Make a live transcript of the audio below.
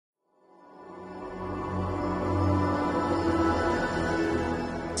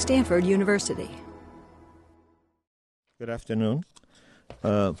Stanford University. Good afternoon.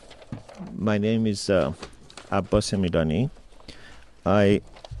 My name is Abbas Milani. I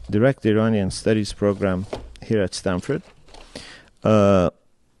direct the Iranian Studies program here at Stanford.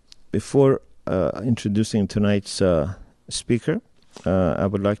 Before introducing tonight's speaker, I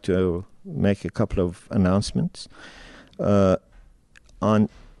would like to make a couple of announcements. On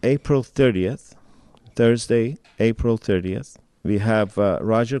April 30th, Thursday, April 30th, we have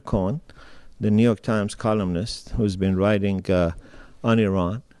Roger Cohen, the New York Times columnist who's been writing on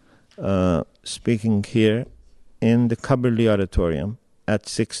Iran, speaking here in the Kaberli Auditorium at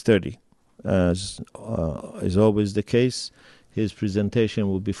 6:30. As is always the case, his presentation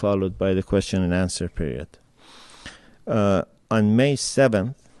will be followed by the question and answer period. On May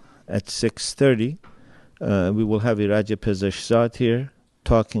 7th at 6:30, we will have Iraja Pezeshzad here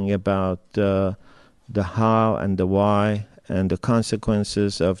talking about the how and the why and the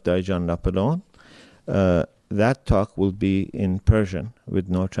consequences of Dajan Napoleon. That talk will be in Persian with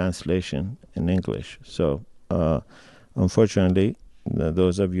no translation in English. So, unfortunately,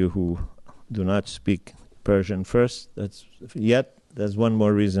 those of you who do not speak Persian first, there's one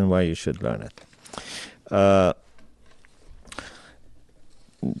more reason why you should learn it.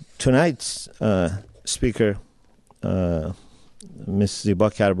 Tonight's speaker, Ms. Ziba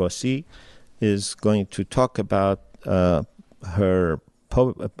Karbassi, is going to talk about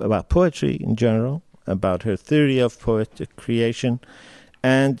about poetry in general, about her theory of poetic creation,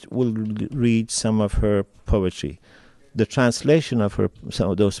 and will read some of her poetry. The translation of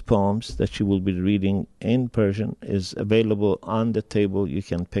some of those poems that she will be reading in Persian is available on the table. You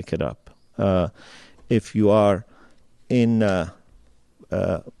can pick it up. If you are in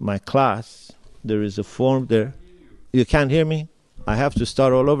my class, there is a form there. You can't hear me? I have to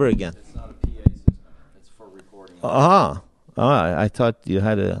start all over again. It's not a PA system. It's for recording. I thought you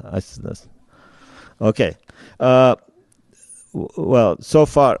had okay. Well, so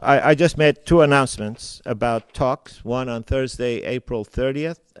far, I just made two announcements about talks. One on Thursday, April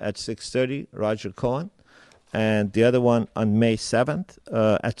 30th at 6:30, Roger Cohen, and the other one on May 7th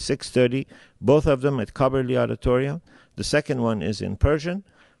at 6:30, both of them at Kaberli Auditorium. The second one is in Persian.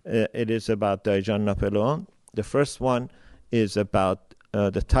 It is about Dajan Napoleon. The first one is about,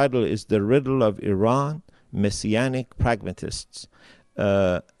 the title is The Riddle of Iran, Messianic Pragmatists.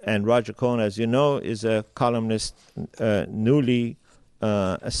 And Roger Cohen, as you know, is a columnist newly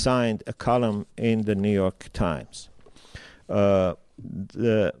assigned a column in the New York Times. The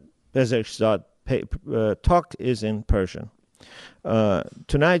Pezeshzad talk is in Persian.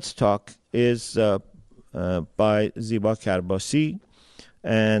 Tonight's talk is by Ziba Karbassi,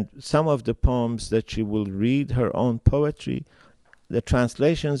 and some of the poems that she will read, her own poetry, the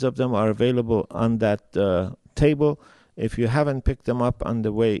translations of them are available on that table. If you haven't picked them up on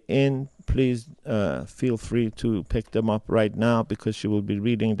the way in, please feel free to pick them up right now, because she will be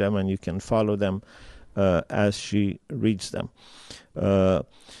reading them and you can follow them as she reads them.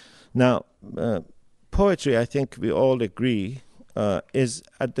 Now, poetry, I think we all agree, is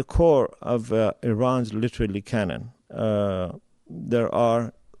at the core of Iran's literary canon. There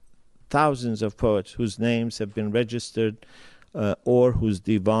are thousands of poets whose names have been registered or whose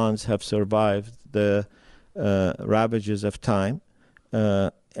divans have survived the ravages of time.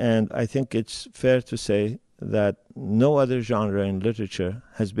 And I think it's fair to say that no other genre in literature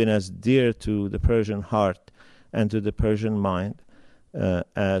has been as dear to the Persian heart and to the Persian mind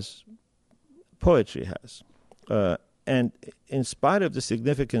as poetry has. And in spite of the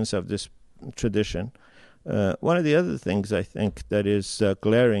significance of this tradition, one of the other things I think that is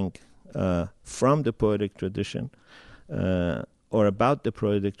glaring from the poetic tradition or about the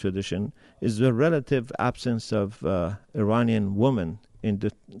poetic tradition is the relative absence of Iranian women in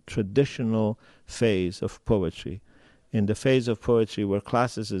the traditional phase of poetry. In the phase of poetry where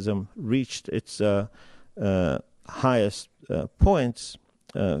classicism reached its highest points,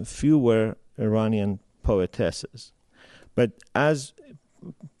 few were Iranian poetesses. But as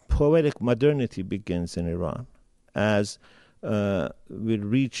poetic modernity begins in Iran, as we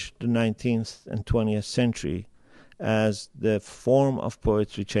reach the 19th and 20th century, as the form of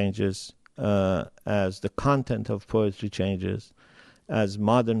poetry changes, as the content of poetry changes, as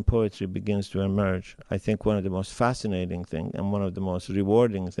modern poetry begins to emerge, I think one of the most fascinating things and one of the most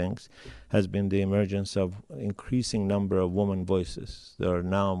rewarding things has been the emergence of increasing number of women voices. There are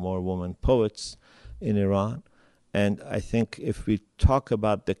now more women poets in Iran. And I think if we talk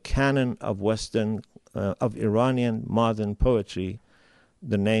about the canon of Iranian modern poetry,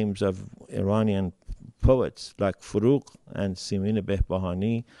 the names of Iranian poets like Furugh and Simin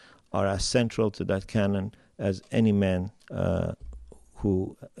Behbahani are as central to that canon as any man who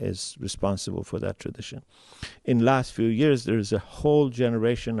is responsible for that tradition. In the last few years, there is a whole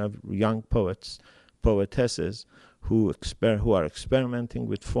generation of young poets, poetesses, who are experimenting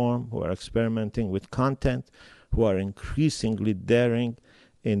with form, who are experimenting with content, who are increasingly daring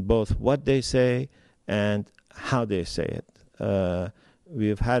in both what they say and how they say it.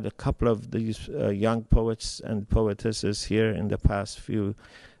 We've had a couple of these young poets and poetesses here in the past few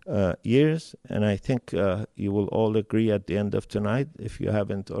years, and I think you will all agree at the end of tonight, if you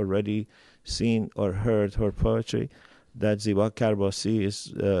haven't already seen or heard her poetry, that Ziba Karbassi is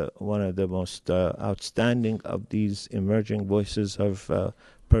one of the most outstanding of these emerging voices of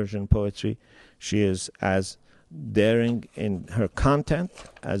Persian poetry. She is as daring in her content,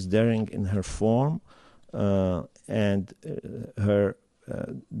 as daring in her form, and her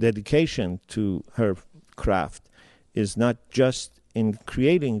dedication to her craft is not just in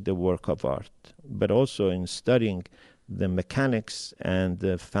creating the work of art, but also in studying the mechanics and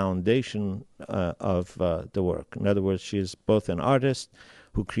the foundation of the work. In other words, she is both an artist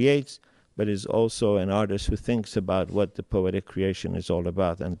who creates, but is also an artist who thinks about what the poetic creation is all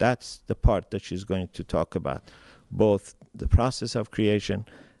about. And that's the part that she's going to talk about, both the process of creation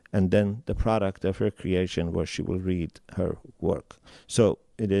and then the product of her creation, where she will read her work. So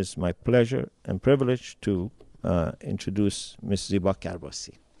it is my pleasure and privilege to introduce Ms. Ziba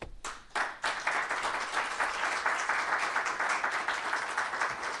Karbassi.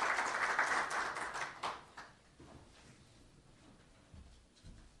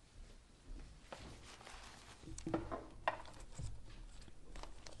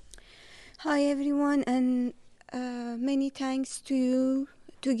 Hi everyone, and many thanks to you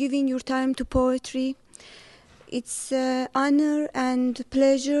to giving your time to poetry. It's honor and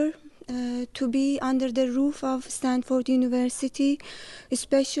pleasure to be under the roof of Stanford University.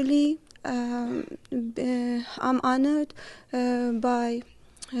 Especially I'm honored by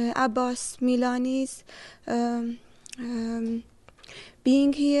Abbas Milani's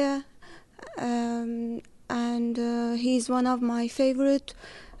being here, and he's one of my favorite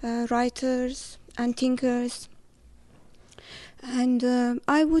writers and thinkers. And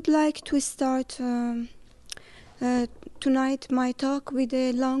I would like to start tonight my talk with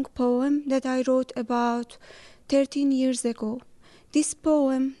a long poem that I wrote about 13 years ago. This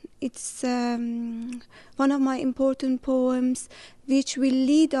poem, it's one of my important poems which will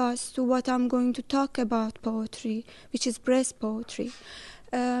lead us to what I'm going to talk about poetry, which is breast poetry.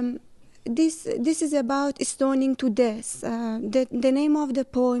 This is about stoning to death. The name of the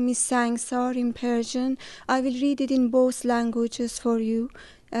poem is Sangsar in Persian. I will read it in both languages for you,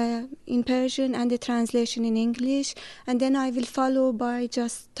 in Persian and the translation in English, and then I will follow by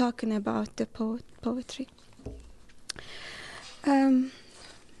just talking about the poetry.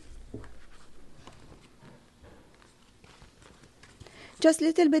 Just a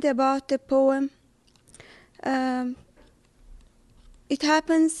little bit about the poem. It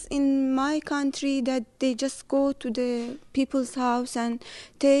happens in my country that they just go to the people's house and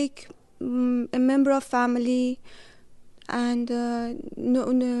take a member of family, and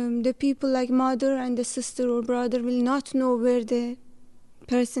the people like mother and the sister or brother will not know where the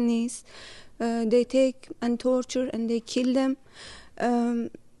person is. They take and torture and they kill them.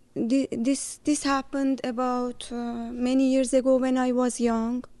 This happened about many years ago when I was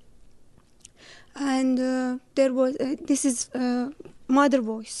young. And there was this is Mother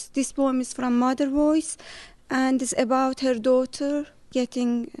Voice. This poem is from Mother Voice, and it's about her daughter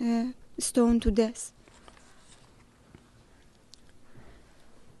getting stoned to death.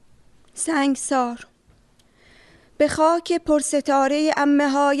 سنگسار. به خاک پرستاره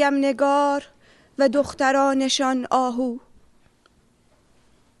عمه‌هایم نگار و دخترانشان آهو.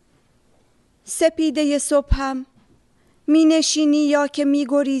 سپیده صبحم می نشینی یا که می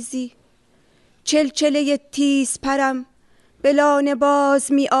گریزی، چلچله تیز پرم به لانه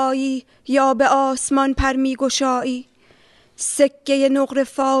باز می آیی یا به آسمان پر می گشایی. سکه نقره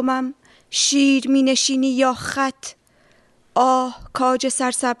فامم شیر می نشینی یا خط. آه کاج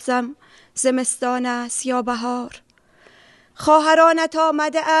سرسبزم زمستان است یا بهار. خواهرانت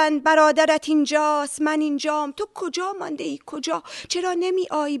آمده اند، برادرت اینجاست، من اینجام. تو کجا مانده ای کجا؟ چرا نمی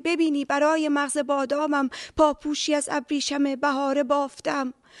آیی ببینی برای مغز بادامم پاپوشی از ابریشم بهاره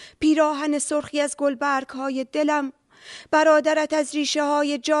بافتم، پیراهن سرخی از گلبرگ های دلم. برادرت از ریشه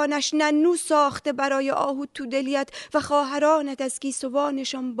های جانش ننو ساخته برای آهو تو دلیت و خواهرانت از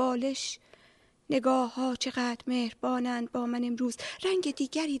گیسوانشان بالش. نگاه ها چقدر مهربانند با من امروز، رنگ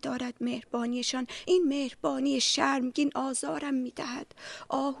دیگری دارد مهربانیشان. این مهربانی شرمگین آزارم میدهد.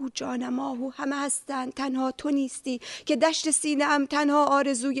 آهو جانم آهو، همه هستند تنها تو نیستی، که دشت سینه ام تنها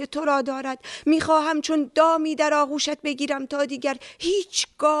آرزوی تو را دارد. میخواهم چون دامی در آغوشت بگیرم تا دیگر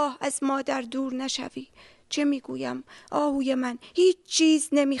هیچگاه از مادر دور نشوی. چه میگویم آهوی من؟ هیچ چیز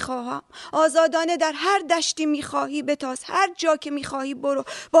نمیخواهم. آزادانه در هر دشتی میخواهی بتاز، هر جا که میخواهی برو،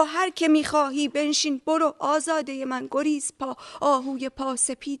 با هر که میخواهی بنشین برو. آزاده من گریز پا، آهوی پا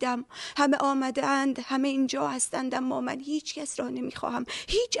سپیدم. همه آمده اند، همه اینجا هستند، اما من هیچ کس را نمیخواهم.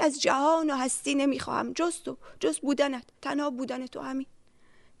 هیچ از جهان و هستی نمیخواهم جز تو، جز بودنت، تنها بودن تو. همین.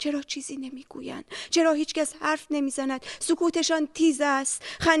 چرا چیزی نمیگویند؟ چرا هیچ کس حرف نمیزند؟ سکوتشان تیز است،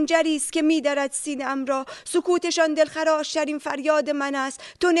 خنجری است که میدرد سینه ام را. سکوتشان دلخراشترین فریاد من است.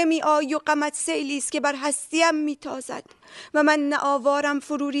 تو نمی آیی و غمت سیلی است که بر هستیم میتازد و من نه آوارم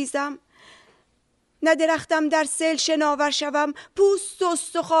فرو ریزم، نه درختم در سیل شناور شوم. پوست و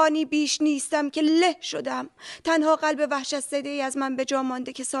استخوانی بیش نیستم که له شدم. تنها قلب وحشت زده ای از من به جا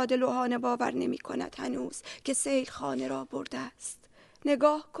مانده که ساده لوحانه باور نمی کند هنوز که سیل خانه را برده است.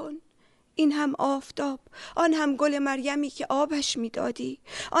 نگاه کن، این هم آفتاب، آن هم گل مریمی که آبش میدادی،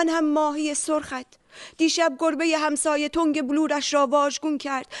 آن هم ماهی سرخت. دیشب گربه همسایه تنگ بلورش را واژگون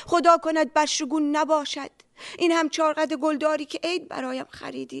کرد، خدا کند برشگون نباشد. این هم چارقد گلداری که عید برایم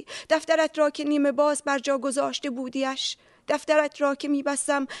خریدی، دفترت را که نیمه باز بر جا گذاشته بودیش. دفترت را که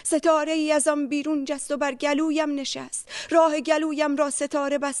میبستم ستاره ای از آن بیرون جست و بر گلویم نشست. راه گلویم را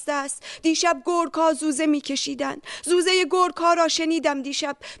ستاره بسته است. دیشب گرگ ها زوزه میکشیدن، زوزه گرگ ها را شنیدم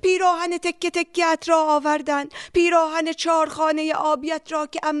دیشب. پیراهن تکه تکیت را آوردن، پیراهن چارخانه آبیت را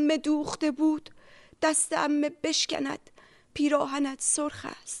که عمه دوخته بود. دست عمه بشکند، پیراهنت سرخ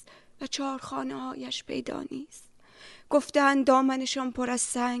است و چارخانه هایش پیدا نیست. گفتند دامنشان پر از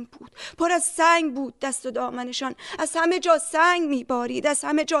سنگ بود، پر از سنگ بود دست و دامنشان. از همه جا سنگ میبارید، از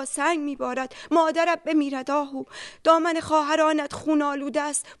همه جا سنگ میبارد. مادرت بمیرد آهو، دامن خواهرانت خون آلوده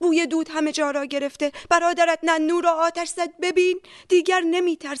است. بوی دود همه جا را گرفته. برادرت نور را آتش زد. ببین دیگر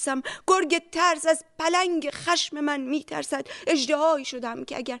نمیترسم. گرگ ترس از پلنگ خشم من میترسد. اژدهایی شدم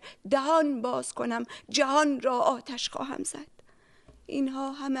که اگر دهان باز کنم جهان را آتش خواهم زد.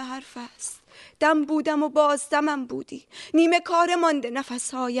 اینها همه حرف است. دم بودم و باز دمم بودی. نیمه کار مانده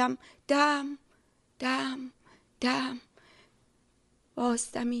نفسهایم. دم دم دم.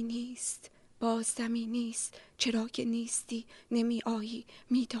 بازدمی نیست، بازدمی نیست. چرا که نیستی نمی آیی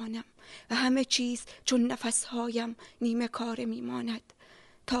میدانم و همه چیز چون نفسهایم نیمه کار میماند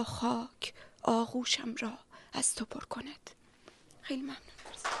تا خاک آغوشم را از تو پر کند. خیلی ممنون.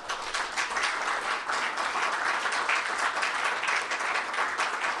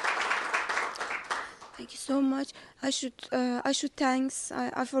 Thank you so much. I should thanks.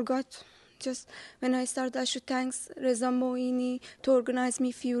 I forgot just when I started. I should thanks Reza Moini to organize me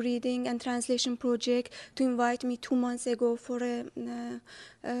few reading and translation project, to invite me 2 months ago for a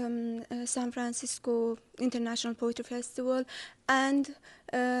San Francisco International Poetry Festival, and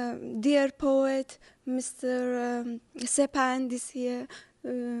dear poet Mr. Sepand is here,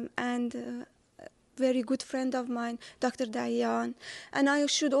 and very good friend of mine, Dr. Dayan. And I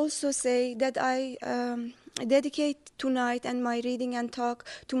should also say that I dedicate tonight and my reading and talk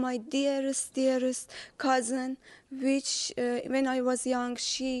to my dearest cousin, which when I was young,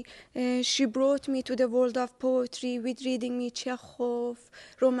 she brought me to the world of poetry with reading me Chekhov,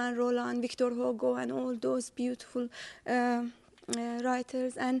 Roman Roland, Victor Hugo, and all those beautiful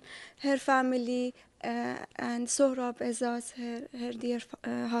writers, and her family, and Sohrab Ezaz, her dear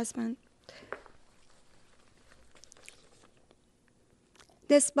husband.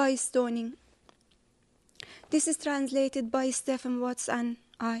 Death by Stoning. This is translated by Stephen Watts and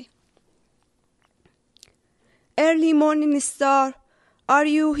I. Early morning star, are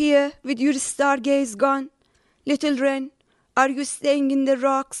you here with your stargaze gone? Little wren, are you staying in the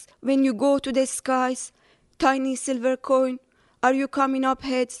rocks when you go to the skies? Tiny silver coin, are you coming up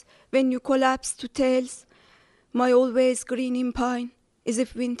heads when you collapse to tails? My always greening pine, is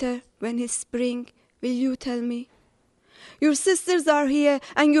it winter when it's spring? Will you tell me? Your sisters are here,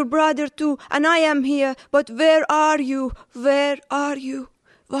 and your brother too, and I am here, but where are you? Where are you?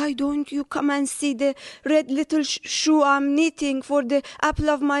 Why don't you come and see the red little shoe I'm knitting for the apple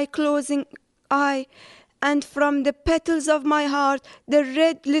of my closing eye, and from the petals of my heart, the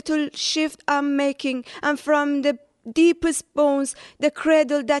red little shift I'm making, and from the deepest bones, the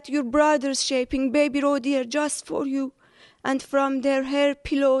cradle that your brother's shaping, baby oh dear, just for you, and from their hair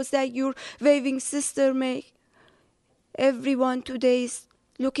pillows that your waving sister make. Everyone today is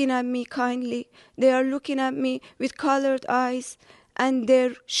looking at me kindly. They are looking at me with colored eyes, and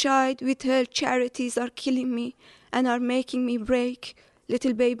their shide with her charities are killing me and are making me break.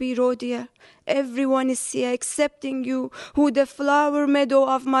 Little baby Rhodia, everyone is here excepting you, who the flower meadow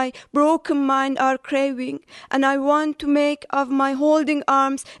of my broken mind are craving, and I want to make of my holding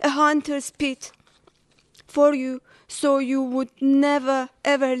arms a hunter's pit for you, so you would never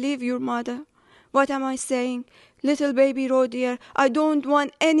ever leave your mother. What am I saying? Little baby Rhodia, I don't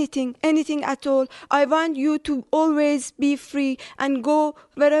want anything at all. I want you to always be free and go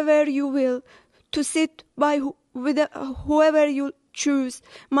wherever you will, to sit by with whoever you choose,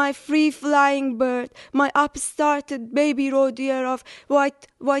 my free-flying bird, my upstarted baby Rhodia of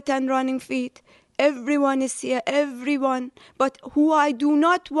white and running feet. Everyone is here, everyone, but who I do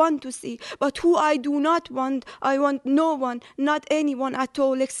not want to see, but who I do not want. I want no one, not anyone at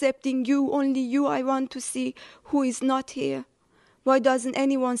all, excepting you, only you I want to see, who is not here. Why doesn't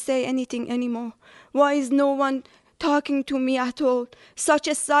anyone say anything anymore? Why is no one talking to me at all? Such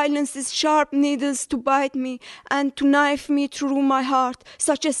a silence is sharp needles to bite me and to knife me through my heart.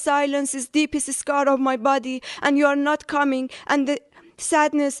 Such a silence is deepest scar of my body, and you are not coming, and the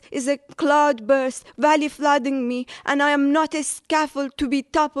sadness is a cloud burst, valley flooding me, and I am not a scaffold to be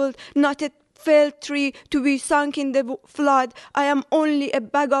toppled, not a felled tree to be sunk in the flood. I am only a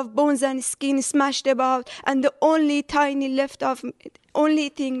bag of bones and skin smashed about, and the only thing left of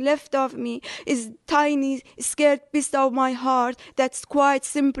me is tiny, scared beast of my heart that quite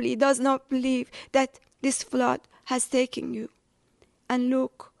simply does not believe that this flood has taken you. And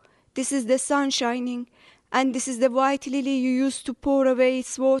look, this is the sun shining, and this is the white lily you used to pour away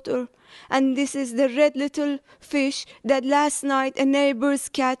its water, and this is the red little fish that last night a neighbor's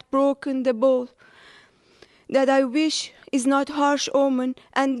cat broke in the bowl, that I wish is not harsh omen,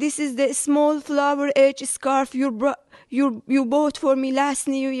 and this is the small flower-edged scarf you bought for me last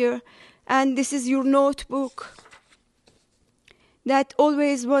New Year, and this is your notebook that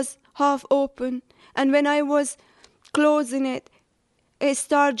always was half open, and when I was closing it, a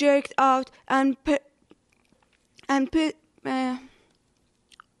star jerked out and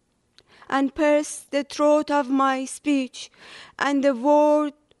pierced the throat of my speech, and the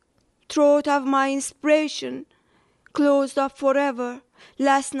word throat of my inspiration closed up forever.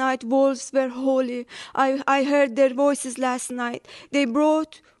 Last night wolves were holy. I heard their voices last night. They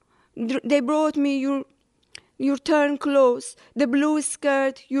brought me your turn clothes, the blue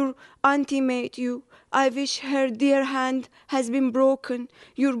skirt your auntie made you. I wish her dear hand has been broken.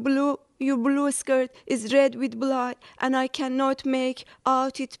 Your blue skirt is red with blood, and I cannot make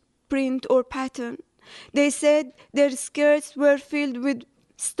out its print or pattern. They said their skirts were filled with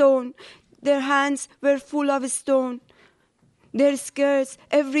stone. Their hands were full of stone. Their skirts,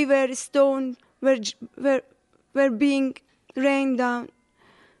 everywhere stone, were being rained down.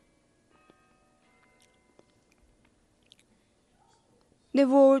 The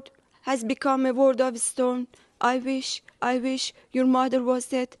word has become a word of stone. I wish your mother was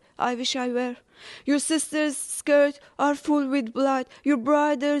dead. I wish I were. Your sister's skirts are full with blood. Your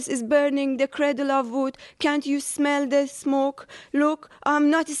brother's is burning the cradle of wood. Can't you smell the smoke? Look, I'm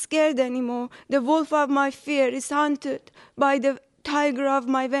not scared anymore. The wolf of my fear is hunted by the tiger of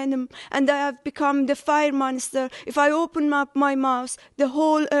my venom, and I have become the fire monster. If I open up my mouth, the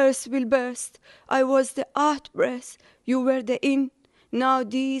whole earth will burst. I was the out-breath. You were the in. Now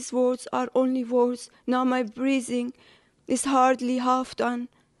these words are only words. Now my breathing is hardly half done.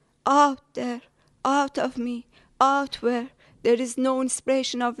 Out there, out of me, out where there is no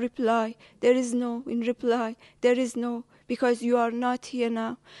inspiration of reply. There is no in reply. There is no, because you are not here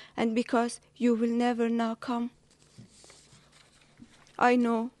now, and because you will never now come. I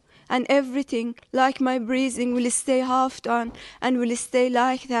know, and everything, like my breathing, will stay half done, and will stay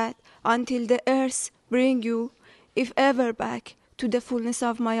like that until the earth bring you, if ever, back to the fullness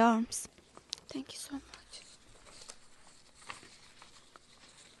of my arms. Thank you so much.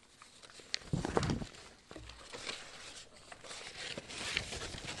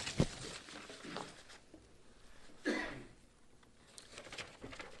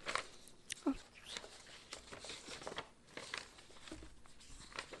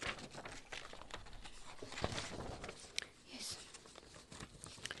 Yes.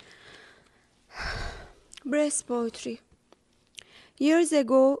 Breast poetry. Years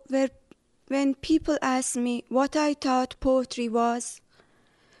ago, when people asked me what I thought poetry was,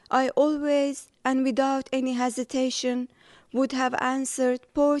 I always and without any hesitation would have answered,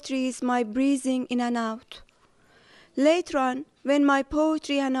 poetry is my breathing in and out. Later on, when my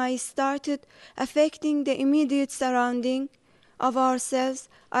poetry and I started affecting the immediate surrounding of ourselves,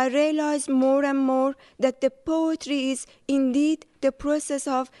 I realized more and more that the poetry is indeed the process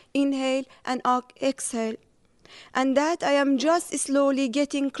of inhale and exhale. and that I am just slowly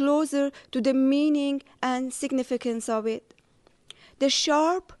getting closer to the meaning and significance of it. The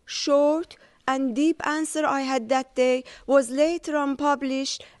sharp, short, and deep answer I had that day was later on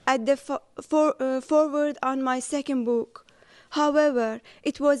published at the foreword on my second book. However,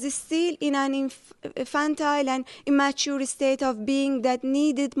 it was still in an infantile and immature state of being that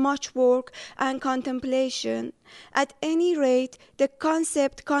needed much work and contemplation. At any rate, the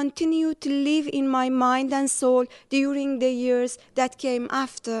concept continued to live in my mind and soul during the years that came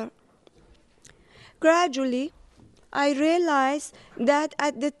after. Gradually, I realized that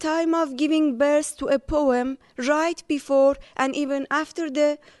at the time of giving birth to a poem, right before and even after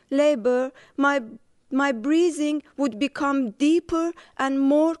the labor, my breathing would become deeper and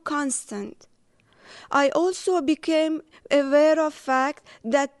more constant. I also became aware of the fact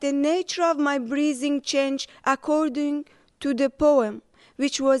that the nature of my breathing changed according to the poem,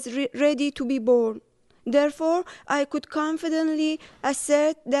 which was ready to be born. Therefore, I could confidently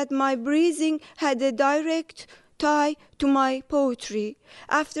assert that my breathing had a direct tie to my poetry.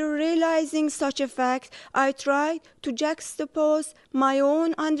 After realizing such a fact, I tried to juxtapose my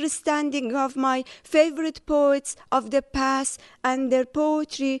own understanding of my favorite poets of the past and their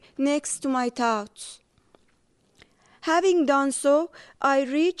poetry next to my thoughts. Having done so, I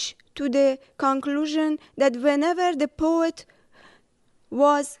reached to the conclusion that whenever the poet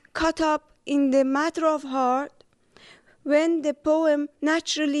was caught up in the matter of heart, when the poem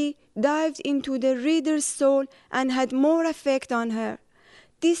naturally dived into the reader's soul and had more effect on her.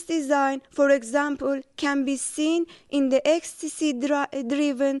 This design, for example, can be seen in the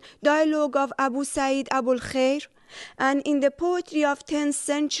ecstasy-driven dialogue of Abu Sa'id Abul Khair and in the poetry of 10th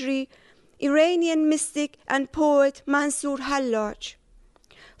century Iranian mystic and poet Mansur Hallaj.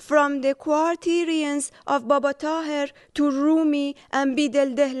 From the quatrains of Baba Tahir to Rumi and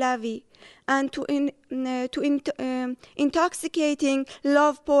Bidel Dehlavi, and to intoxicating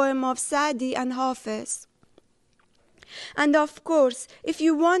love poem of Sa'di and Hafiz. And of course, if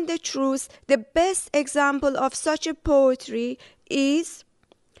you want the truth, the best example of such a poetry is,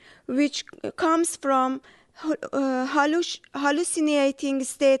 which comes from hallucinating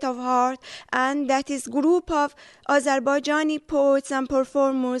state of heart, and that is group of Azerbaijani poets and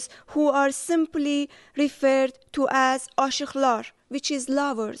performers who are simply referred to as ashiqlar, which is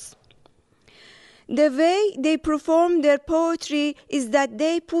lovers. The way they perform their poetry is that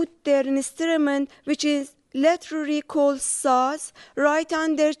they put their instrument, which is literally called saz, right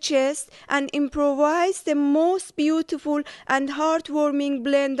on their chest and improvise the most beautiful and heartwarming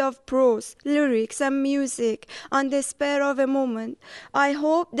blend of prose, lyrics, and music on the spur of a moment. I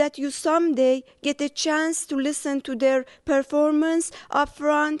hope that you someday get a chance to listen to their performance up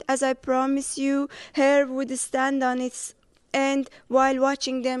front, as I promise you, hair would stand on its end while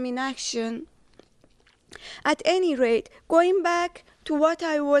watching them in action. At any rate, going back to what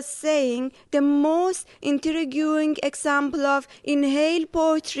I was saying, the most intriguing example of inhaled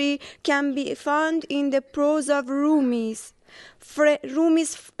poetry can be found in the prose of Rumi's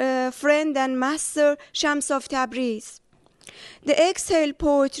friend and master Shams of Tabriz. The exhale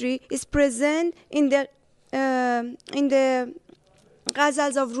poetry is present in the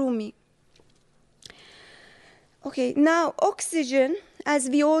ghazals of Rumi. Okay, now oxygen, as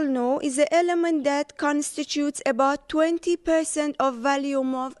we all know, is an element that constitutes about 20% of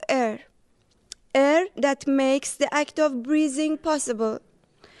volume of air. Air that makes the act of breathing possible.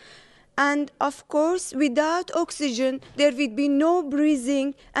 And of course, without oxygen, there would be no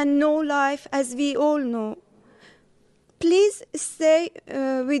breathing and no life, as we all know. Please stay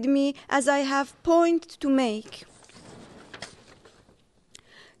with me as I have points to make.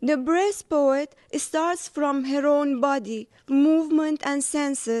 The breath poet starts from her own body, movement and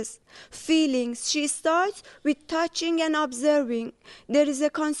senses, feelings. She starts with touching and observing. There is a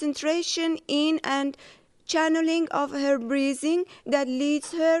concentration in and channeling of her breathing that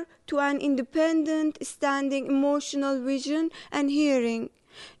leads her to an independent, standing emotional vision and hearing.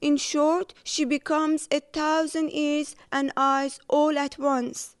 In short, she becomes 1,000 ears and eyes all at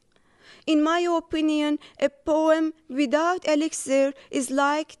once. In my opinion, a poem without elixir is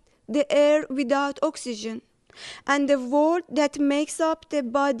like the air without oxygen. And the word that makes up the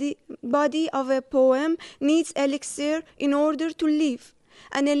body of a poem needs elixir in order to live.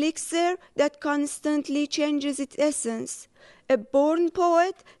 An elixir that constantly changes its essence. A born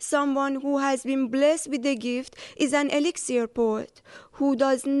poet, someone who has been blessed with the gift, is an elixir poet, who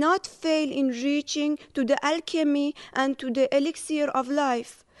does not fail in reaching to the alchemy and to the elixir of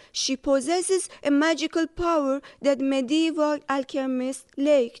life. She possesses a magical power that medieval alchemists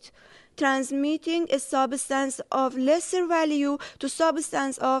lacked, transmitting a substance of lesser value to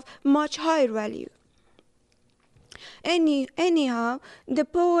substance of much higher value. Anyhow, the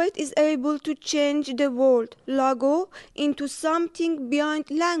poet is able to change the word logo into something beyond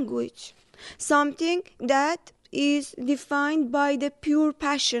language, something that is defined by the pure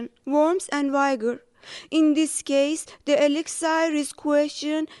passion, warmth and vigor. In this case, the elixir's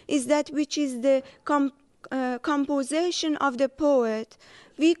question is that which is the composition of the poet.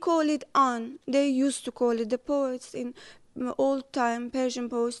 We call it an. They used to call it, the poets in old time Persian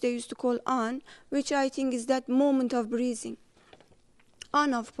poets, they used to call an, which I think is that moment of breathing.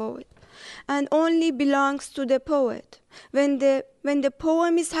 An of poet. And only belongs to the poet. When the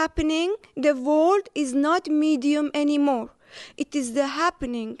poem is happening, the word is not medium anymore. It is the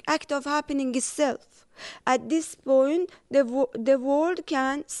happening, act of happening itself. At this point, the word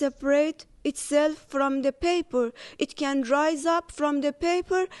can separate itself from the paper. It can rise up from the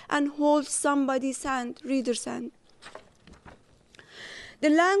paper and hold somebody's hand, reader's hand. The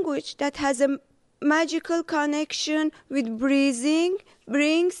language that has a magical connection with breathing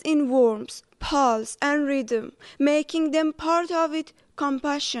brings in warmth, pulse, and rhythm, making them part of it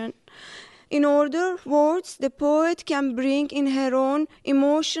compassion. In other words, the poet can bring in her own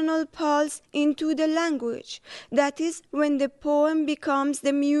emotional pulse into the language. That is when the poem becomes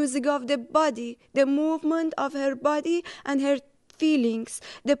the music of the body, the movement of her body and her feelings.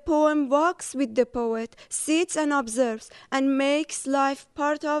 The poem walks with the poet, sits and observes, and makes life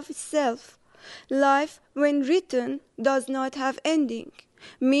part of itself. Life, when written, does not have ending,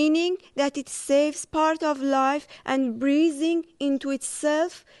 meaning that it saves part of life and breathing into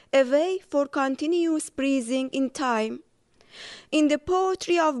itself, a way for continuous breathing in time. In the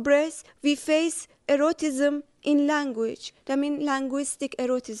poetry of breath, we face erotism in language, I mean linguistic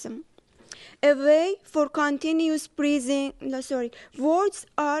erotism. A way for continuous breathing, words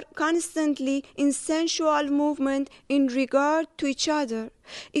are constantly in sensual movement in regard to each other.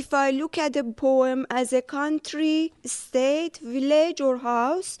 If I look at a poem as a country, state, village or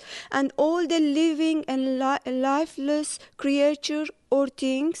house, and all the living and lifeless creatures or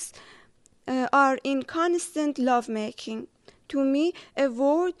things are in constant lovemaking. To me, a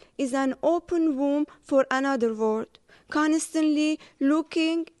word is an open womb for another word, constantly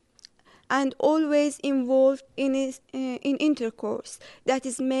looking and always involved in intercourse. That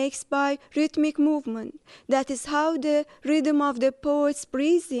is makes by rhythmic movement. That is how the rhythm of the poet's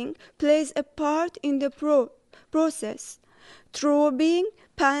breathing plays a part in the process. Throbbing,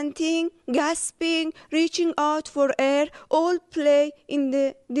 panting, gasping, reaching out for air, all play in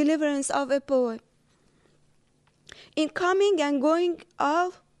the deliverance of a poem. In coming and going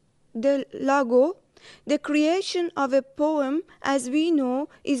of the logo, the creation of a poem, as we know,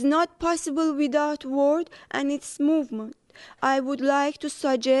 is not possible without word and its movement. I would like to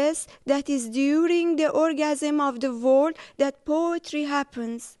suggest that is during the orgasm of the word that poetry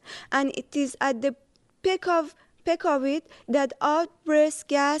happens, and it is at the peak of it that outbursts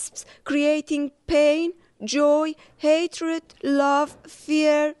gasps, creating pain, joy, hatred, love,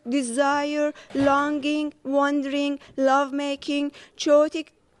 fear, desire, longing, wandering, lovemaking,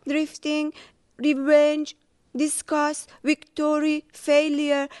 chaotic drifting, revenge, disgust, victory,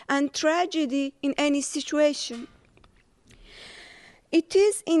 failure, and tragedy in any situation. It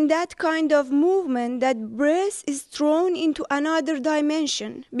is in that kind of movement that breath is thrown into another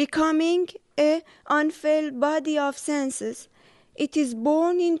dimension, becoming an unfelt body of senses. It is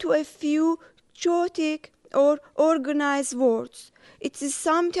born into a few chaotic or organized words. It is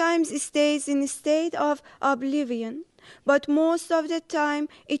sometimes stays in a state of oblivion, but most of the time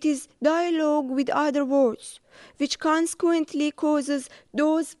it is dialogue with other words, which consequently causes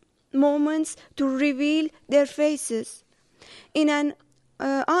those moments to reveal their faces. In an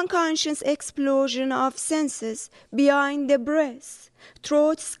unconscious explosion of senses behind the breath,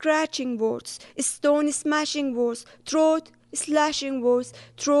 throat-scratching words, stone-smashing words, throat-slashing words,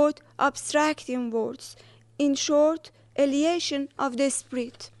 throat-abstracting words. In short, elation of the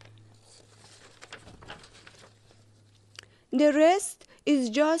spirit. The rest is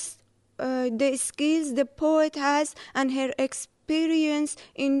just the skills the poet has and her experience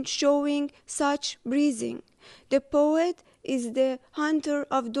in showing such breathing. The poet is the hunter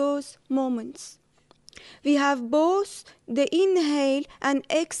of those moments. We have both the inhale and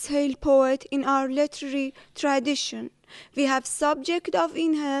exhale poet in our literary tradition. We have subject of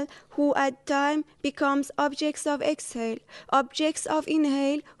inhale who at time becomes objects of exhale. Objects of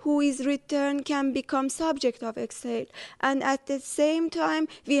inhale who is returned can become subject of exhale. And at the same time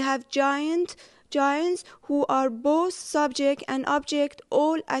we have giants who are both subject and object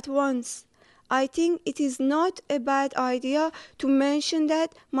all at once. I think it is not a bad idea to mention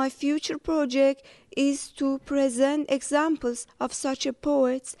that my future project is to present examples of such a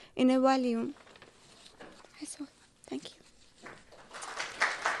poets in a volume. Thank you.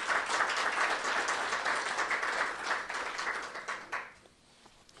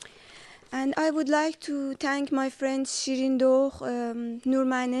 And I would like to thank my friends Shirin Dokh,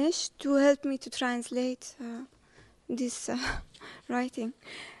 Nurmanesh, to help me to translate this writing.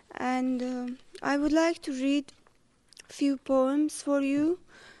 And I would like to read a few poems for you,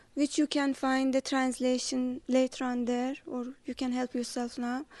 which you can find the translation later on there, or you can help yourself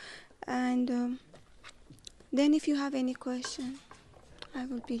now. And then if you have any question, I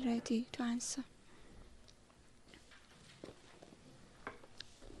will be ready to answer.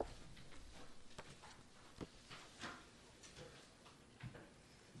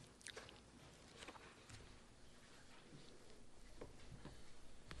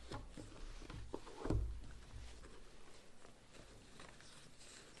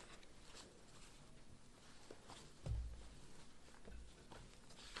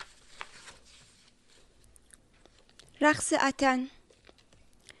 رقص وطن.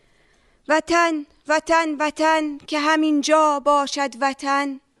 وطن وطن وطن که همین جا باشد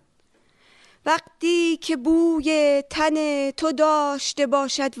وطن، وقتی که بوی تن تو داشته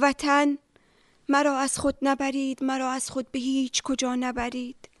باشد وطن، مرا از خود نبرید، مرا از خود به هیچ کجا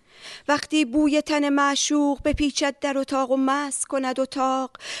نبرید. وقتی بوی تن معشوق بپیچد در اتاق و مست کند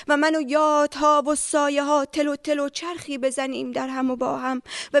اتاق، و من و یادها و سایه ها تل و چرخی بزنیم در هم و با هم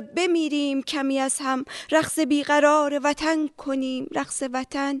و بمیریم کمی از هم، رقص بیقرار وطن کنیم، رقص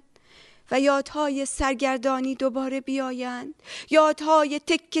وطن. و یادهای سرگردانی دوباره بیایند، یادهای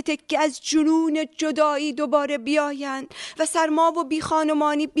تکه تکه از جنون جدایی دوباره بیایند، و سرما و بی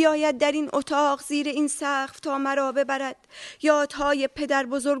خانمانی بیاید در این اتاق زیر این سقف تا مرا ببرد. یادهای پدر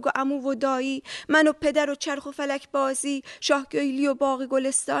بزرگ و عمو و دایی، من و پدر و چرخ و فلک بازی، شاهگیلی و باغ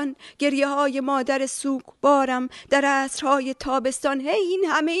گلستان، گریه های مادر سوگ بارم در عصرهای تابستان. هی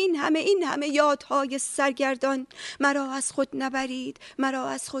این همه یادهای سرگردان، مرا از خود نبرید، مرا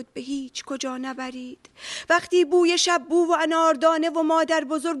از خود به هیچ کجا نبرید. وقتی بوی شب بو و اناردانه و مادر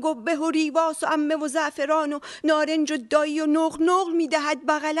بزرگ و به و ریواس و عمه و زعفران و نارنج و دایی و نقل میدهد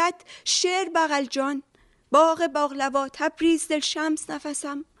بغلت، شعر بغل جان، باغ باقلوا، تبریز دل شمس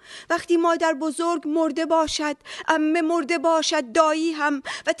نفسم. وقتی مادر بزرگ مرده باشد، عمه مرده باشد، دایی هم،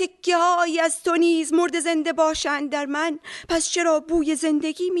 و تکه هایی از تو نیز مرده زنده باشند در من، پس چرا بوی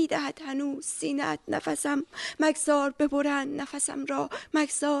زندگی میدهد هنوز سینه‌ات نفسم؟ مگذار ببرند نفسم را،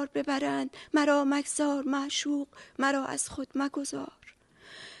 مگذار ببرند مرا، مگذار معشوق مرا از خود مگذار.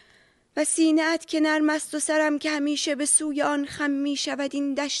 و سینه‌ات که نرم است و سرم که همیشه به سوی آن خم می شود،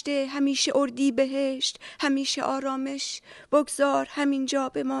 این دشت همیشه اردی بهشت، همیشه آرامش، بگذار همینجا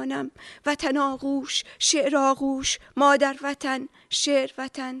بمانم. وطن آغوش، شعر آغوش، مادر وطن، شعر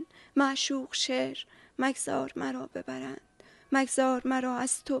وطن، معشوق شعر، مگذار مرا ببرند، مگذار مرا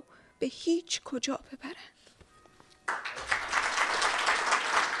از تو به هیچ کجا ببرند.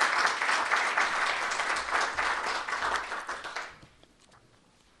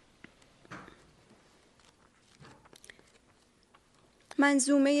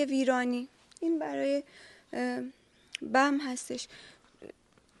 منظومه ویرانی. این برای بم هستش.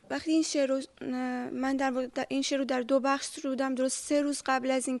 وقتی این شعر رو من این شعر رو در 2 بخش سرودم، درست 3 روز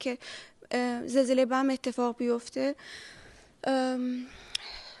قبل از اینکه زلزله بم اتفاق بیفته.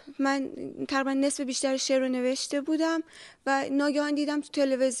 من تقریبا نصف بیشتر شعر رو نوشته بودم و ناگهان دیدم تو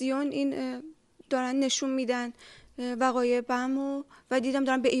تلویزیون این دارن نشون میدن وقایع بم و دیدم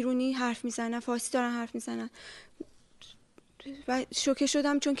دارن به ایرانی حرف میزنن، فارسی دارن حرف میزنن و شوکه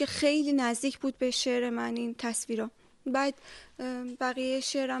شدم، چون که خیلی نزدیک بود به شعر من این تصویرها. بعد بقیه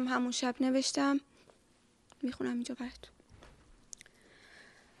شعرم همون شب نوشتم، میخونم اینجا براتون.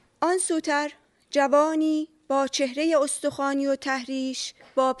 آن سوتر جوانی با چهره استخوانی و تحریش،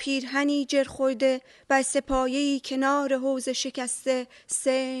 با پیرهنی جر خورده بر سپایه‌ای کنار حوض شکسته،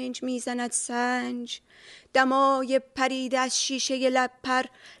 سنج میزند سنج. دمای پریده از شیشه لب پر،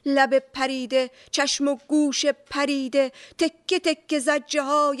 لب پریده، چشم و گوش پریده، تکه تکه زجه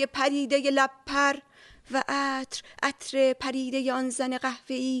های پریده لب پر، و عطر پریده آن زن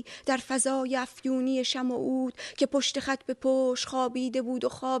قهوه‌ای در فضای افیونی شمع و عود که پشت خط به پشت خوابیده بود و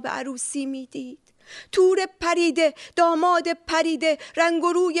خواب عروسی میدید. تور پریده، داماد پریده، رنگ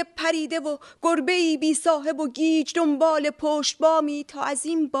و روی پریده و گربه‌ای بی صاحب و گیج دنبال پشت بامی تا از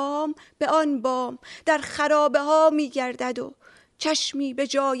این بام به آن بام در خرابه ها می گردد و چشمی به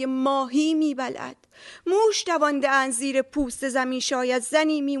جای ماهی می بلد. موش دوانده اند زیر پوست زمین، شاید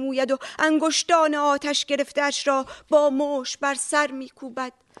زنی می موید و انگشتان آتش گرفته‌اش را با مشت بر سر می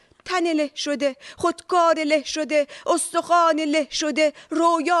کوبد. تن له شده، خودکار له شده، استخوان له شده،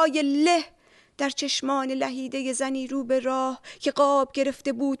 رویای له در چشمان لهیده زنی رو به راه که قاب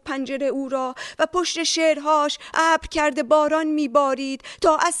گرفته بود پنجره او را و پشت شعرهاش ابر کرده باران میبارید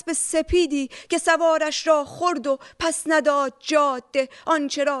تا اسب سپیدی که سوارش را خورد و پس نداد جاده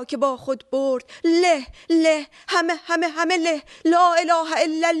آنچه را که با خود برد. له له همه له، لا اله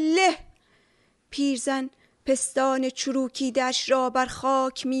الا الله. پیرزن پستان چروکیدش را بر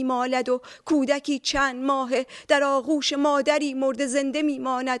خاک میمالد و کودکی چند ماهه در آغوش مادری مرد زنده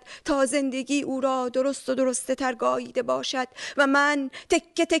میماند تا زندگی او را درست و درسته تر گاییده باشد و من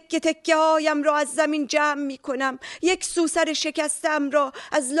تکه تکه تکه هایم را از زمین جمع میکنم، یک سو سر شکستم را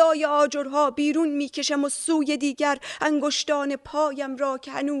از لای آجرها بیرون میکشم و سوی دیگر انگشتان پایم را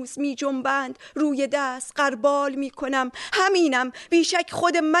که هنوز میجنبند روی دست قربال میکنم. همینم، بیشک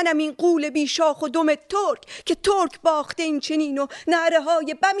خود منم این غول بیشاخ و دم ترک که ترک باخته این چنین و نعره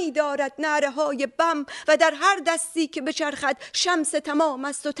های بمی دارد، نعره های بم، و در هر دستی که بچرخد شمس تمام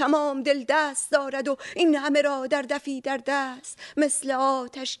است و تمام دل دست دارد و این همه را در دفی در دست مثل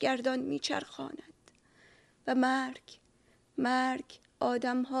آتش گردان میچرخاند. و مرگ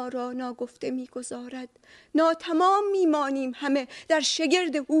آدمها را ناگفته میگذارد. ناتمام میمانیم همه در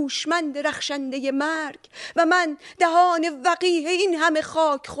شگرد هوشمند رخشنده مرگ و من دهان وقیح این همه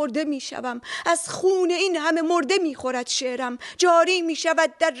خاک خورده میشوم. از خون این همه مرده میخورد شعرم، جاری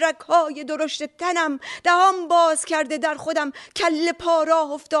میشود در رگهای درشت تنم. دهان باز کرده در خودم کله پا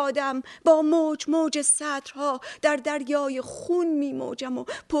راه افتادم، با موج سطرها در دریای خون میموجم و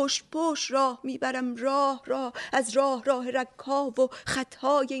پشت راه میبرم، راه از راه رگها و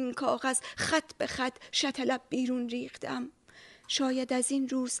خطهای این کاغذ خط به خط شتلب بیرون ریختم. شاید از این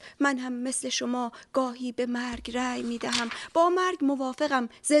روز من هم مثل شما گاهی به مرگ رأی میدهم، با مرگ موافقم،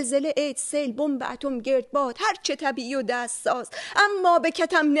 زلزله، ایدز، سیل، بمب اتم، گردباد، هر چه طبیعی و دست ساز، اما به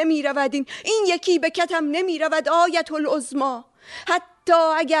کتم نمی رود این یکی به کتم نمی رود، آیت العظما. حتی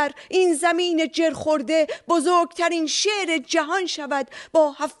اگر این زمین جر خورده بزرگترین شعر جهان شود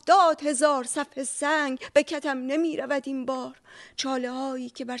با 70,000 صفحه سنگ، به کتم نمی رود این بار. چاله هایی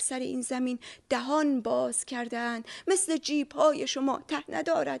که بر سر این زمین دهان باز کردند مثل جیب های شما ته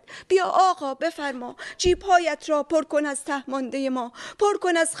ندارد. بیا آقا بفرما، جیب هایت را پر کن از ته مانده ما، پر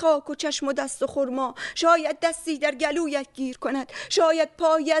کن از خاک و چشم و دست و خرما. شاید دستی در گلویت گیر کند، شاید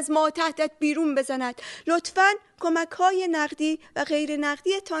پایی از ما تحتت بیرون بزند. لطفاً کمک های نقدی و غیر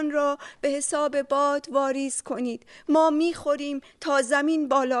نقدی تان را به حساب باد واریز کنید. ما میخوریم تا زمین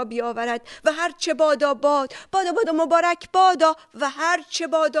بالا بیاورد و هر چه بادا باد مبارک بادا و هر چه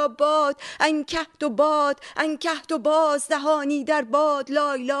بادا باد، انکهت و باز دهانی در باد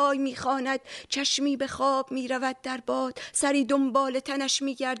لای لای میخواند. چشمی به خواب میرود در باد، سری دنبال تنش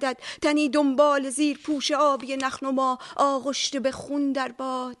میگردد، تنی دنبال زیر پوش آبی نخنما آغشته به خون در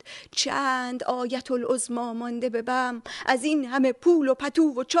باد. چند آیت العظما مانده به بم از این همه پول و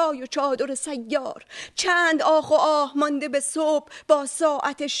پتو و چای و چادر سیار، چند آخ و آه مانده به صبح با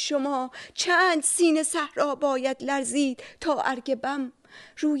ساعت شما، چند سینه صحرا باید لرزید تا ارگ بم.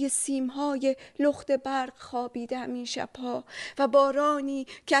 روی سیمهای لخت برق خوابیدم این شبها و بارانی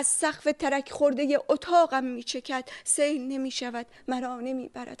که از سقف ترک خورده اتاقم میچکد سیل نمیشود، مرا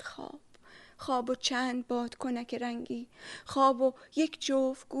نمیبرد خواب و چند بادکنک رنگی، خواب و یک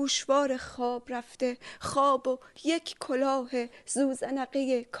جفت گوشوار خواب رفته، خواب و یک کلاه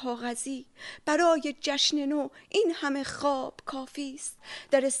زوزنقه کاغذی. برای جشن نو این همه خواب کافی است.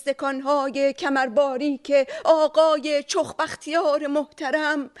 در استکانهای کمرباری که آقای چخبختیار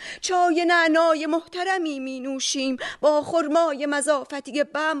محترم چای نعنای محترمی می نوشیم با خرمای مضافتی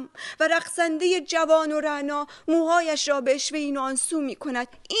بم و رقصنده جوان و رعنا موهایش را به اشوه این و آنسو می کند.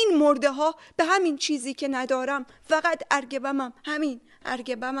 این مرده ها به همین چیزی که ندارم، فقط ارگبمم، همین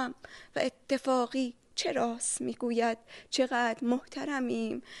ارگبمم. و اتفاقی چه راست میگوید، چقدر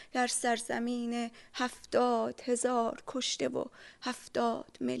محترمیم در سرزمین 70,000 کشته و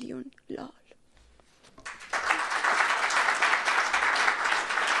 70 میلیون لال.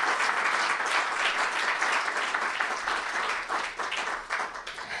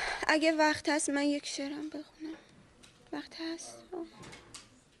 اگه وقت هست من یک شعرم بخونم. وقت هست؟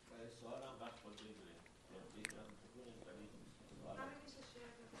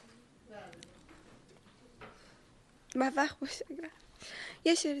 و وقت باشه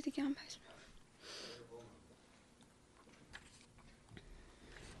یه شعر دیگه هم پس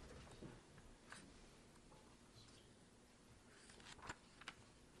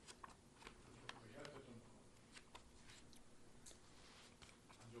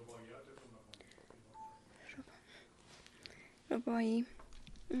ربایی.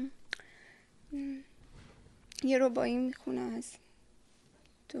 یه ربایی میخونم از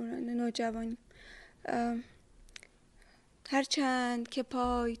دوران نوجوانی. هرچند که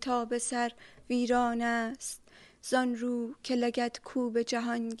پای تا به سر ویران است، زان رو که لگد کوب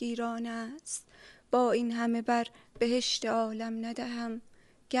جهانگیران است. با این همه بر بهشت عالم ندهم،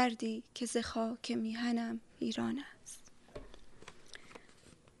 گردی که ز خاک میهنم ایران است.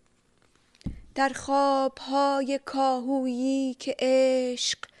 در خوابهای کاهویی که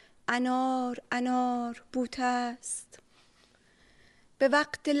عشق انار انار بوته است، به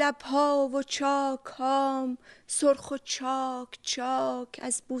وقت لبها و چاکهام سرخ و چاک چاک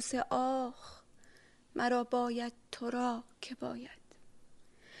از بوس آخ، مرا باید تو را که باید.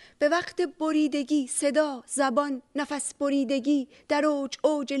 به وقت بریدگی صدا زبان نفس بریدگی، در اوج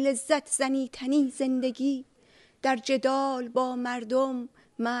اوج لذت زنی تنی زندگی، در جدال با مردم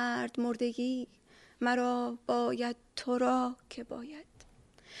مرد مردگی، مرا باید تو را که باید.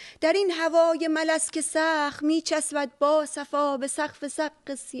 در این هوای ملس که سخت می چسبد با صفا، به سقف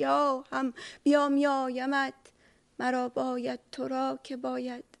سق سیاه هم بیامد، مرا باید تو را که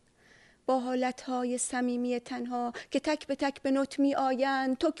باید. با حالتهای صمیمی تنها که تک به تک به نط می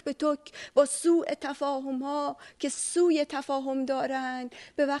آیند، تک به تک با سوء تفاهم ها که سوی تفاهم دارند،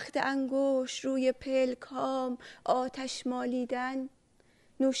 به وقت انگشت روی پلک هام آتش مالیدن،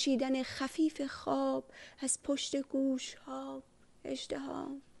 نوشیدن خفیف خواب از پشت گوش ها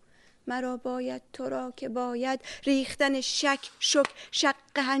اژدهام، مرا باید تو را که باید. ریختن شک شک شق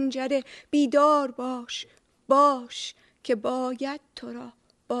حنجره، بیدار باش باش که باید تو را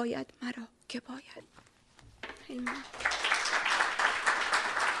باید مرا که باید.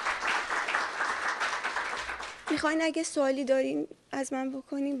 میخواین اگه سوالی دارین از من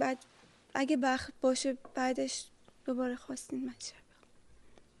بکنین، بعد اگه بخت باشه بعدش دوباره خواستین من شب.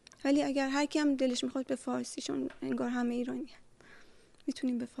 ولی اگر هر کی هم دلش میخواد به فارسی، چون انگار همه ایرانی هم،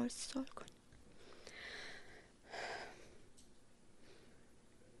 میتونیم به فارسی سوال کنیم.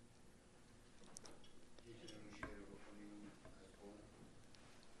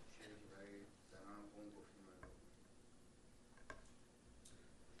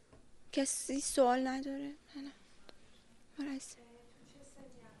 کسی سوال نداره؟ نه مرسی.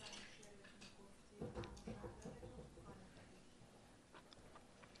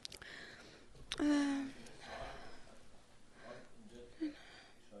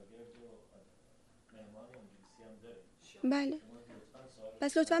 بله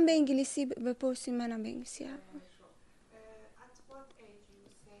بس لطفاً به انگلیسی بپرسین، منم به انگلیسی هم.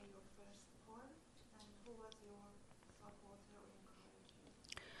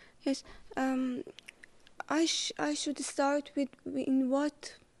 Yes, I should start with in what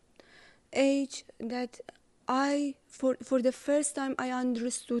age that for the first time I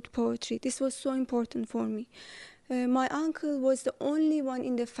understood poetry. This was so important for me. My uncle was the only one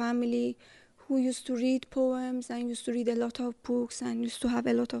in the family who used to read poems and used to read a lot of books and used to have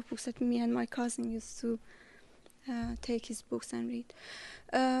a lot of books that me and my cousin used to take his books and read.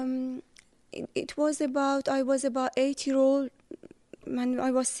 I was about 8-year-old. When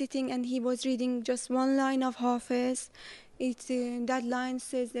I was sitting and he was reading just one line of Hafiz. That line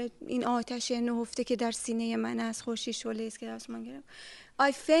says that in آتش نهفته که در سینه من است، خورشید شعله است که در آسمان گرفت.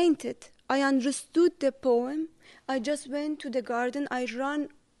 I fainted. I understood the poem. I just went to the garden. I ran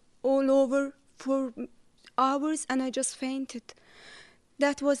all over for hours and I just fainted.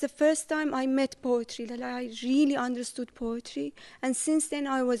 That was the first time I met poetry, that I really understood poetry. And since then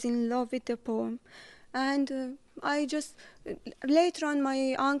I was in love with the poem. And I just later on my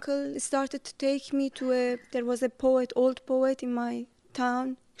uncle started to take me to there was a old poet in my town,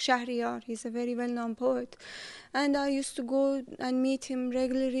 Shahriyar. He's a very well-known poet, and I used to go and meet him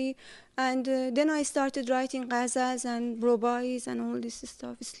regularly. And then I started writing ghazals and rubais and all this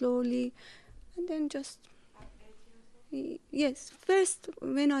stuff slowly, and then just yes. First,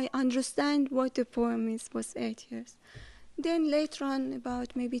 when I understand what the poem is, was 8 years. Then later on, about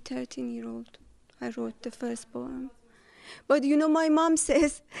maybe 13-year-old. I wrote the first poem. But you know, my mom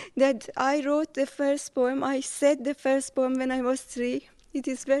says that I wrote the first poem. I said the first poem when I was 3. It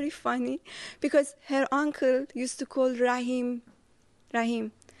is very funny because her uncle used to call Rahim,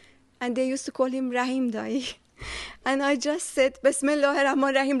 and they used to call him Rahim Dai. And I just said, Bismillah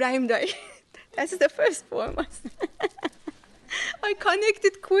ar-Rahman Rahim, Rahim Dai. That's the first poem. I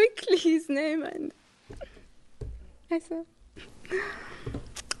connected quickly his name and I said,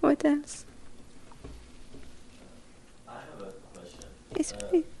 what else?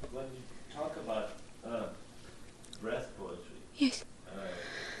 When you talk about breath poetry, yes,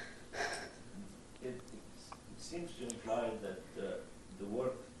 it seems to imply that the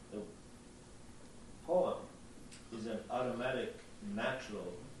poem is an automatic,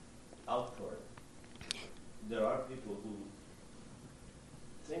 natural output. There are people who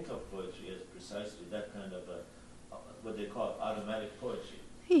think of poetry as precisely that kind of what they call automatic poetry.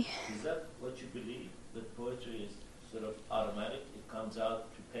 Is that what you believe? That poetry is sort of automatic? It comes out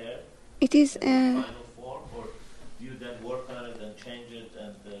prepared? It is in final form, or do you then work on it and change it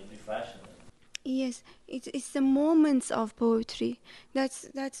and refashion it? yes, it's the moments of poetry.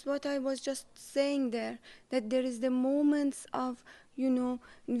 That's what I was just saying there. That there is the moments of, you know,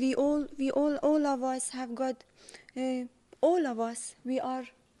 all of us have got, all of us, we are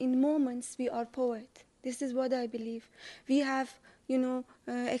in moments, we are poet. This is what I believe. We have, you know,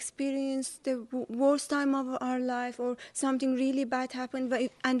 experienced the worst time of our life, or something really bad happened,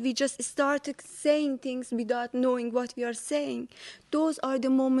 and we just started saying things without knowing what we are saying. Those are the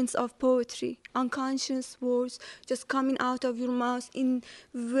moments of poetry. Unconscious words just coming out of your mouth in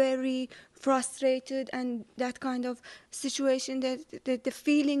very frustrated and that kind of situation, that the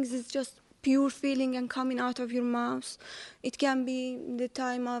feelings is just pure feeling and coming out of your mouth. It can be the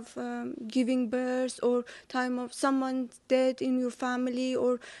time of giving birth, or time of someone dead in your family,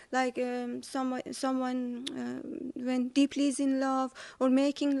 or like someone when deeply is in love or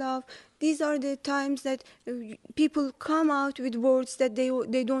making love. These are the times that people come out with words that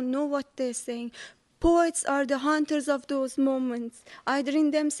they don't know what they're saying. Poets are the hunters of those moments, either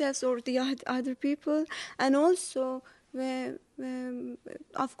in themselves or the other people. And also,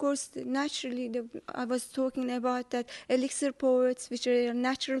 of course, naturally, I was talking about that elixir poets, which are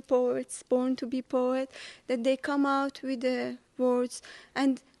natural poets, born to be poet, that they come out with the words.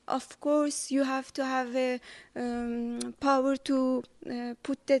 And of course, you have to have a power to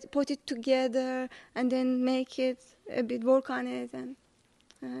put it together and then make it a bit, work on it, and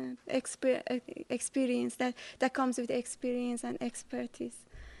experience that comes with experience and expertise.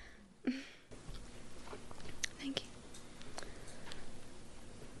 Thank you.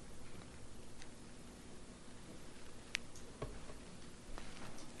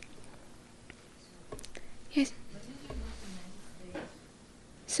 Yes.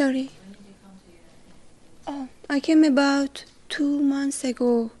 Sorry. Oh, I came about 2 months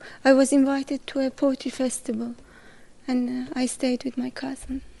ago. I was invited to a poetry festival, and I stayed with my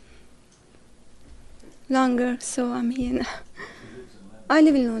cousin longer, so I'm here now. I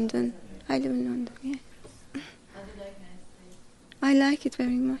live in London. Yeah. I like it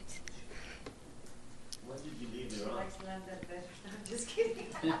very much. When did you leave Iran? Likes London better. I'm just kidding.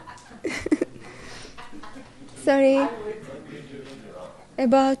 Sorry.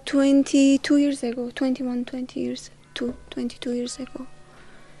 About 22 years ago, 22 years ago.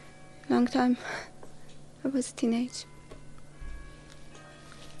 Long time. I was a teenager.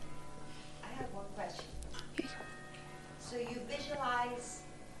 I have one question. So you visualize,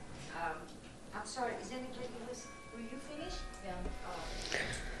 I'm sorry, is anybody were you finished? Yeah.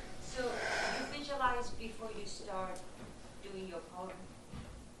 So you visualize before you start doing your poem?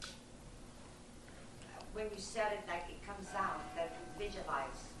 When you said it, like it comes out, that you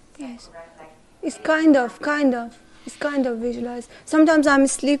visualize. Yes. Correct? Like It's kind of. It's kind of visualized. Sometimes I'm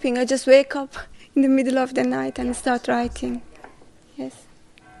sleeping. I just wake up in the middle of the night and start writing. Yes.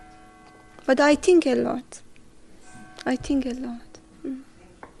 But I think a lot. Mm.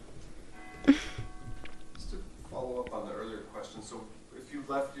 Just to follow up on the earlier question, so if you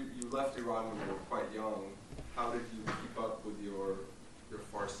left Iran when you were quite young, how did you keep up with your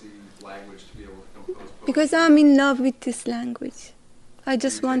Farsi language to be able to compose poetry? Because I'm in love with this language. I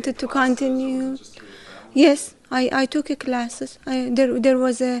just wanted to continue. Yes, I took classes. There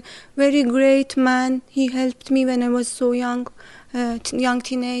was a very great man. He helped me when I was so young, young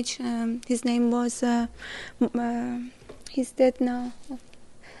teenage. His name was, he's dead now,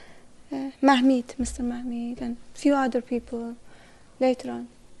 Mr. Mahmid, and few other people later on,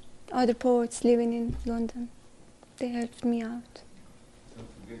 other poets living in London. They helped me out. Don't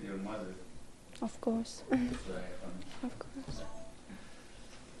forget your mother. Of course. Of course.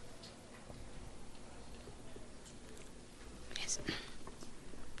 Yes.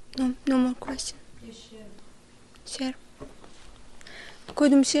 No more question. شعر.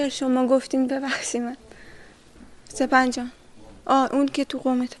 کدوم شعر شما گفتین؟ ببخشی من. سپنجان. اون که تو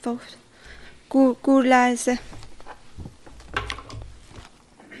قم اتفاق افتاد. گور لرزه.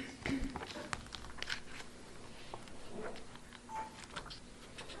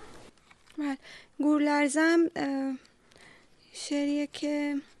 گور لرزم شعریه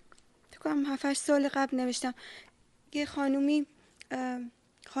که فکر کنم 7-8 سال قبل نوشتم. یه خانم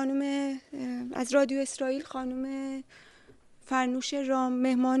از رادیو اسرائیل، خانم فرنوش رام،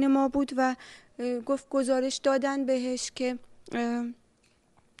 مهمان ما بود و گفت گزارش دادن بهش که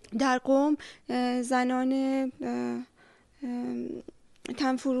در قم زنان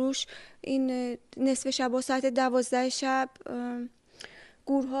تنفروش این نصف شب و ساعت 12 شب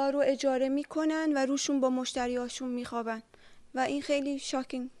گورها رو اجاره میکنن و روشون با مشتریاشون میخوابن. و این خیلی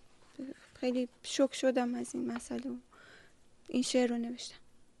شاکینگ، خیلی شوک شدم از این مسئله. این شعر رو نوشتم.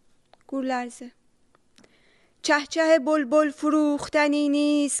 گورلرزه. چهچه بلبل فروختنی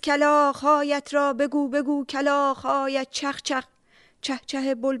نیست، کلاغ‌هایت را بگو بگو کلاغ‌هایت چخ چخ.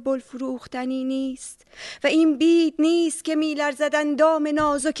 چهچه بلبل فروختنی نیست و این بید نیست که میلرزد اندام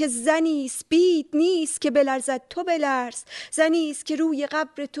نازک زنی است. بید نیست که بلرزد تو بلرز، زنی است که روی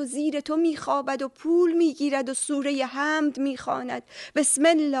قبر تو زیر تو میخوابد و پول میگیرد و سوره حمد میخواند. بسم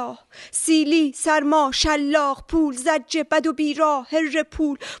الله. سیلی سرما شلاق پول زجه بد و بیراه هر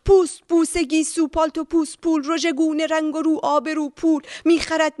پول پوست بوسگی سوپالت و پوست پول رژگونه رنگ و رو آبرو پول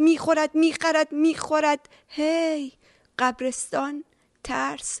میخرد میخورد میخرد میخورد. هی قبرستان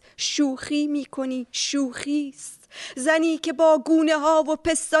ترس شوخی میکنی، شوخیست. زنی که با گونه ها و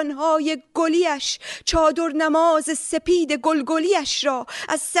پستان های گلیش چادر نماز سپید گلگلیش را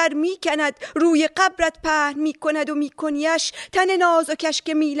از سر میکند، روی قبرت پهن میکند و میکنیش. تن نازکش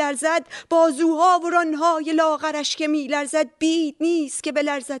که میلرزد، بازوها و رانهای لاغرش که میلرزد. بید نیست که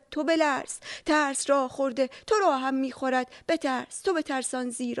بلرزد تو بلرز، ترس را خورده تو را هم میخورد. بترس تو بترسان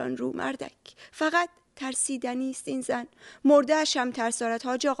زیران رو مردک. فقط ترسیدنیست این زن. مرده‌اش هم ترس دارد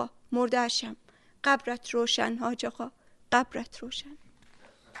حاج آقا، مرده‌اش هم. قبرت روشن حاج آقا، قبرت روشن.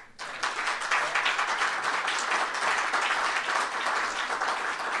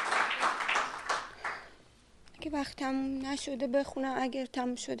 اگه وقت تموم نشده بخونم، اگر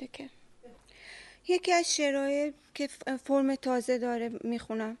تموم شده که یکی از شعرهای که فرم تازه داره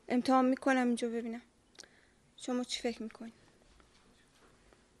میخونم، امتحان میکنم اینجا ببینم شما چی فکر میکنید.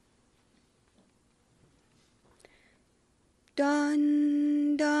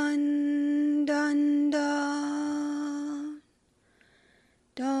 دان دان دان دان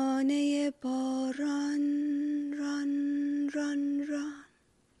دانه باران ران ران ران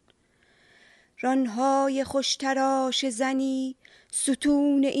رانهای خوشتراش زنی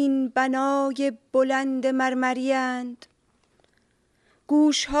ستون این بنای بلند مرمری‌اند.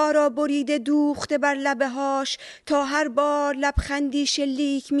 گوشها را بریده دوخته بر لبه هاش تا هر بار لبخندی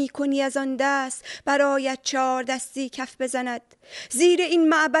شلیک می کنی از آن دست برایت 4 دستی کف بزند. زیر این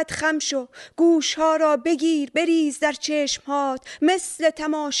معبد خم شو، گوشها را بگیر بریز در چشمهات، مثل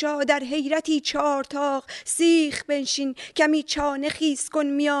تماشا در حیرتی 4 تاق. سیخ بنشین کمی چانه خیس کن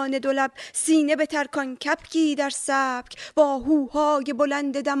میان 2 لب، سینه به ترکان کپکی در سبک با هوهای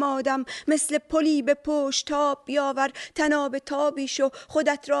بلند دمادم. مثل پلی به پشت تاب بیاور، تناب تابی شو،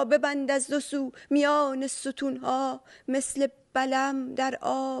 خودت را ببند از 2 سو میان ستونها. مثل بلم در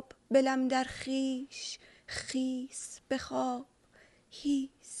آب بلم در خیش، خیس بخواب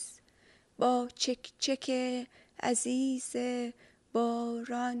هیس با چک چک عزیز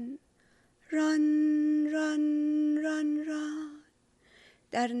باران. ران ران ران ران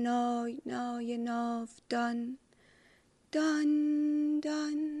در نای نای ناودان. دان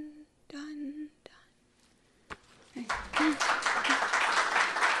دان دان دان.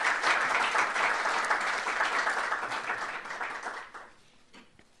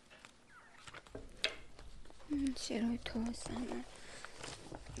 شعرهای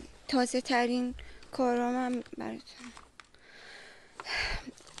تازه ترین کارامم براتون.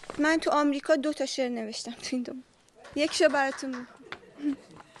 من تو آمریکا 2 تا شعر نوشتم تو این 2. یک شعر براتون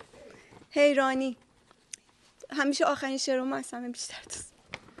حیرانی، همیشه آخرین شعرم هستم بیشتر دوست.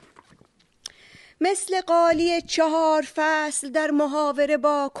 مثل قالی 4 فصل در محاوره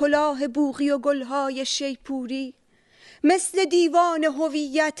با کلاه بوغی و گلهای شیپوری، مثل دیوان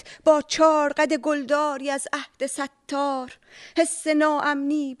هویت با 4 قد گلداری از عهد ستار. حس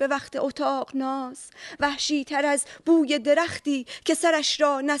ناامنی به وقت اتاق ناز، وحشی تر از بوی درختی که سرش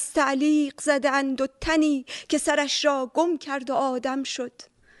را نستعلیق زده اند و تنی که سرش را گم کرد و آدم شد.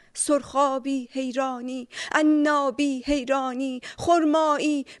 سرخابی حیرانی، عنابی حیرانی،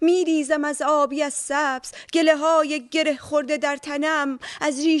 خرمایی میریزم از آبی از سبز. گله های گره خورده در تنم،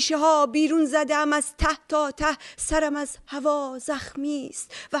 از ریشه ها بیرون زدم از ته تا ته. سرم از هوا زخمی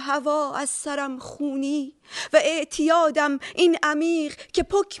است و هوا از سرم خونی و اعتیادم این عمیق که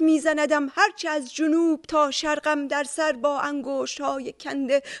پک میزندم هرچه از جنوب تا شرقم در سر با انگشت های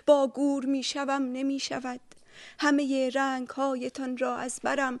کنده با گور میشوم نمیشود. همه رنگ هایتان را از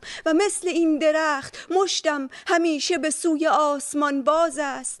برم و مثل این درخت مشتم همیشه به سوی آسمان باز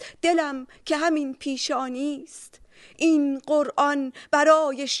است. دلم که همین پیشانی است. این قرآن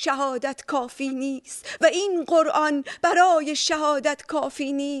برای شهادت کافی نیست و این قرآن برای شهادت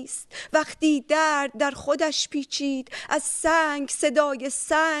کافی نیست. وقتی درد در خودش پیچید، از سنگ صدای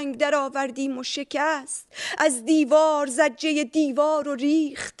سنگ در آوردیم و شکست. از دیوار زجه دیوار و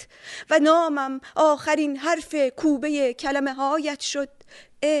ریخت و نامم آخرین حرف کوبه کلمه هایت شد.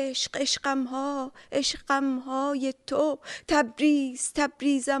 عشق عشقمها عشقمهای تو، تبریز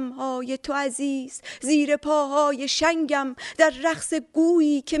تبریزمهای تو عزیز، زیر پاهای شنگم در رقص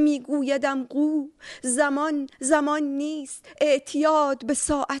گویی که میگویدم گو. زمان زمان نیست، اعتیاد به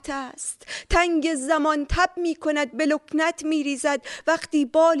ساعت است، تنگ زمان تب میکند به لکنت میریزد وقتی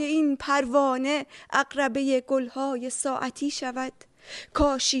بال این پروانه عقربه گلهای ساعتی شود.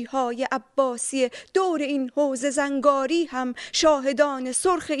 کاشی های عباسی دور این حوض زنگاری هم شاهدان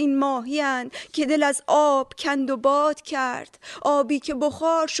سرخ این ماهی‌اند که دل از آب کند و باد کرد. آبی که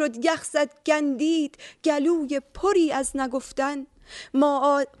بخار شد یخ زد گندید گلوی پری از نگفتن.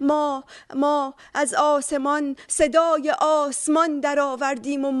 ما از آسمان صدای آسمان در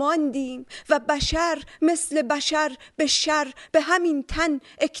آوردیم و ماندیم و بشر مثل بشر به شر به همین تن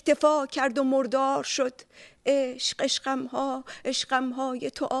اکتفا کرد و مردار شد. عشق عشقمها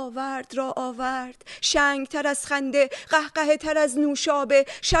عشقمهای تو آورد را آورد، شنگ تر از خنده قهقه تر از نوشابه،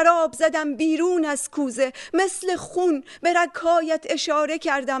 شراب زدم بیرون از کوزه، مثل خون به رگهایت اشاره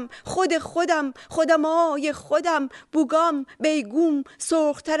کردم، خودم آی خودم، بوگام بیگوم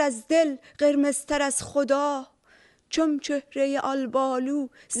سرختر از دل قرمزتر از خدا. چون چهره آلبالو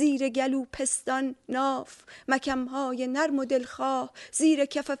زیر گلو پستان ناف، مکمهای نرم و دلخواه زیر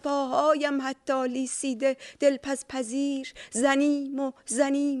کف پاهایم حتی لیسیده دلپز پذیر. زنیم و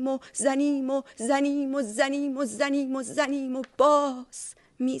زنیم و زنیم و زنیم و زنیم و زنیم و زنیم و باز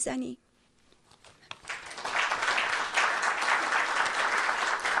میزنیم.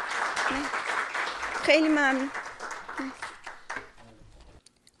 خیلی ممنون.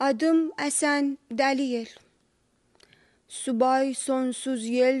 Adım Esen Deliyel. Subay sonsuz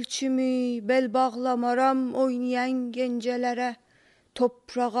yel çimi, bel bağlamaram oynayan gencelere,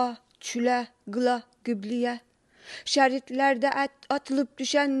 toprağa, çüle, gıla, gübliye. Şeritlerde atılıp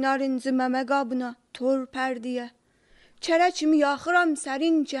düşen narıncı meme qabına, tor perdiye. Çərəçimi yaxıram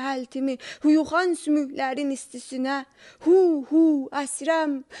sərin cəhəltimi, huyuxan sümüklərin istisinə. Hu,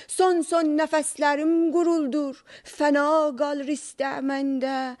 əsrəm, son nəfəslərim quruldur, fəna qalır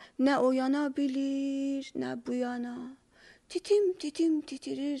istəməndə, nə o yana bilir, nə bu yana. Titim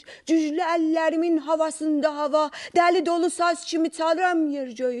titirir, cüclü əllərimin havasında hava, dəli dolu saz kimi çalıram yer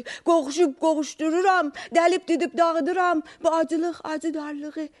göyü, qoğuşub qoğuşdururam, dəlib didib dağıdıram, bu acılıq, acı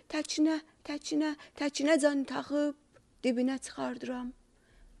darlığı təkinə can taxıb, dibinə çıxardıram.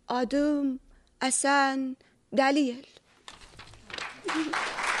 Adım Əsən Dəliyel.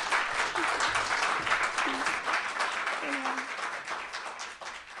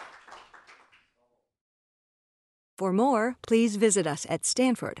 For more, please visit us at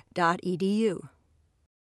stanford.edu.